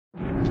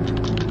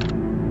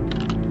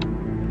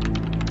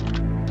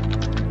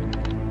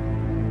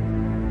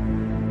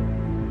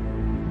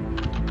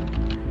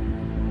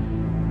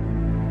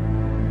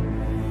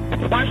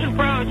Martian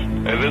approach.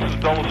 Hey, this is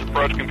Dulles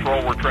Approach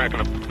Control. We're tracking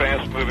a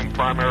fast-moving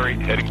primary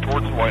heading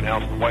towards the White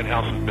House. The White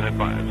House has been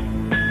advised.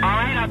 All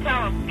right, I'll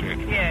tell him.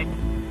 Yeah.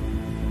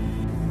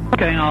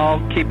 Okay, I'll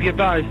keep you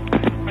advised.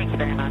 Thank you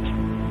very much.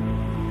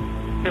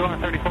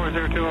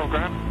 234-020,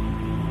 ground.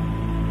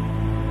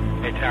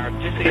 Hey, Tower,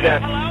 did you see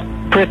that?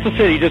 Hello? Crystal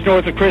City, just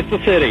north of Crystal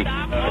City.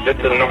 Just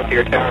to the north of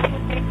your tower.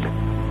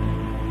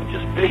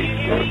 Just big.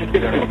 Do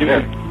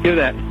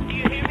that. Do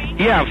you hear me?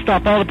 Yeah,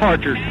 stop all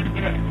departures.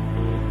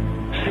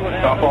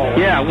 Stop all.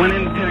 Yeah, went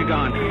in the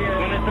Pentagon.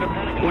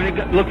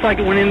 Looks like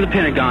it went in the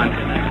Pentagon.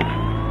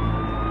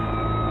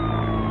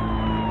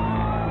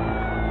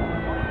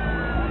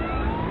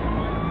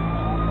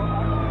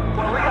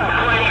 Well, we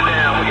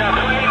got a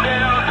plane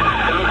down.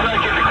 It looks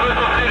like it's the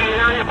Crystal City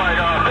area by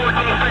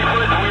 14 Street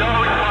Bridge. We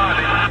all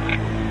responded.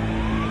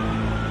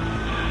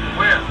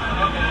 Where?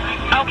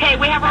 Okay,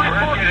 we have a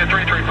report. Rescue Engine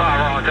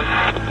 335, Rollington.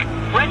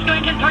 Rescue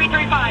Engine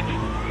 335.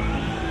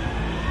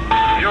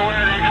 You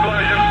aware of the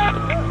explosion?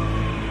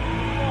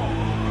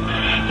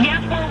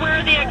 Yes, we're aware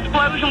of the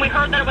explosion. We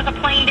heard that it was a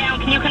plane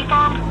down. Can you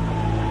confirm?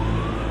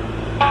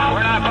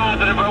 We're not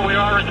positive, but we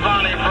are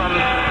responding from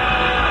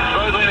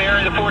supposedly the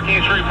area of the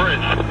 14th Street Bridge.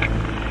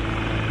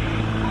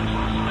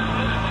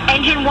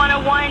 Engine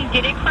 101,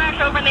 did it crash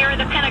over in the area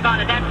of the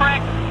Pentagon? Is that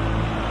correct?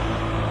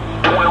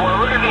 We're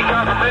going to need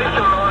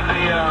confirmation on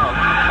the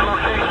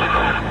location.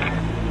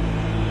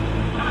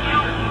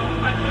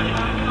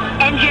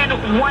 Engine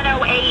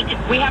 108,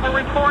 we have a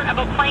report of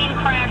a plane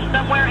crash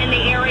somewhere in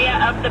the area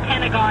of the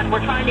Pentagon.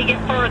 We're trying to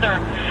get further.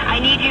 I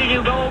need you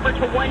to go over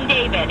to 1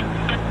 David. 1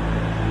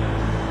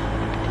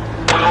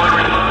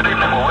 responding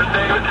from 1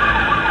 David.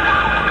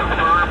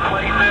 Confirm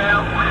plane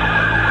down.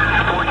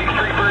 14th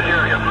Street Bridge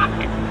area.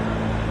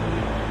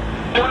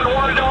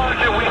 1-1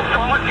 Dodge, we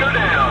saw it go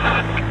down.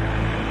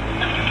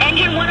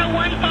 Engine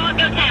 101, saw it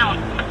go down.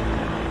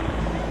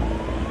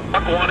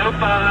 Up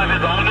 105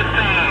 is on the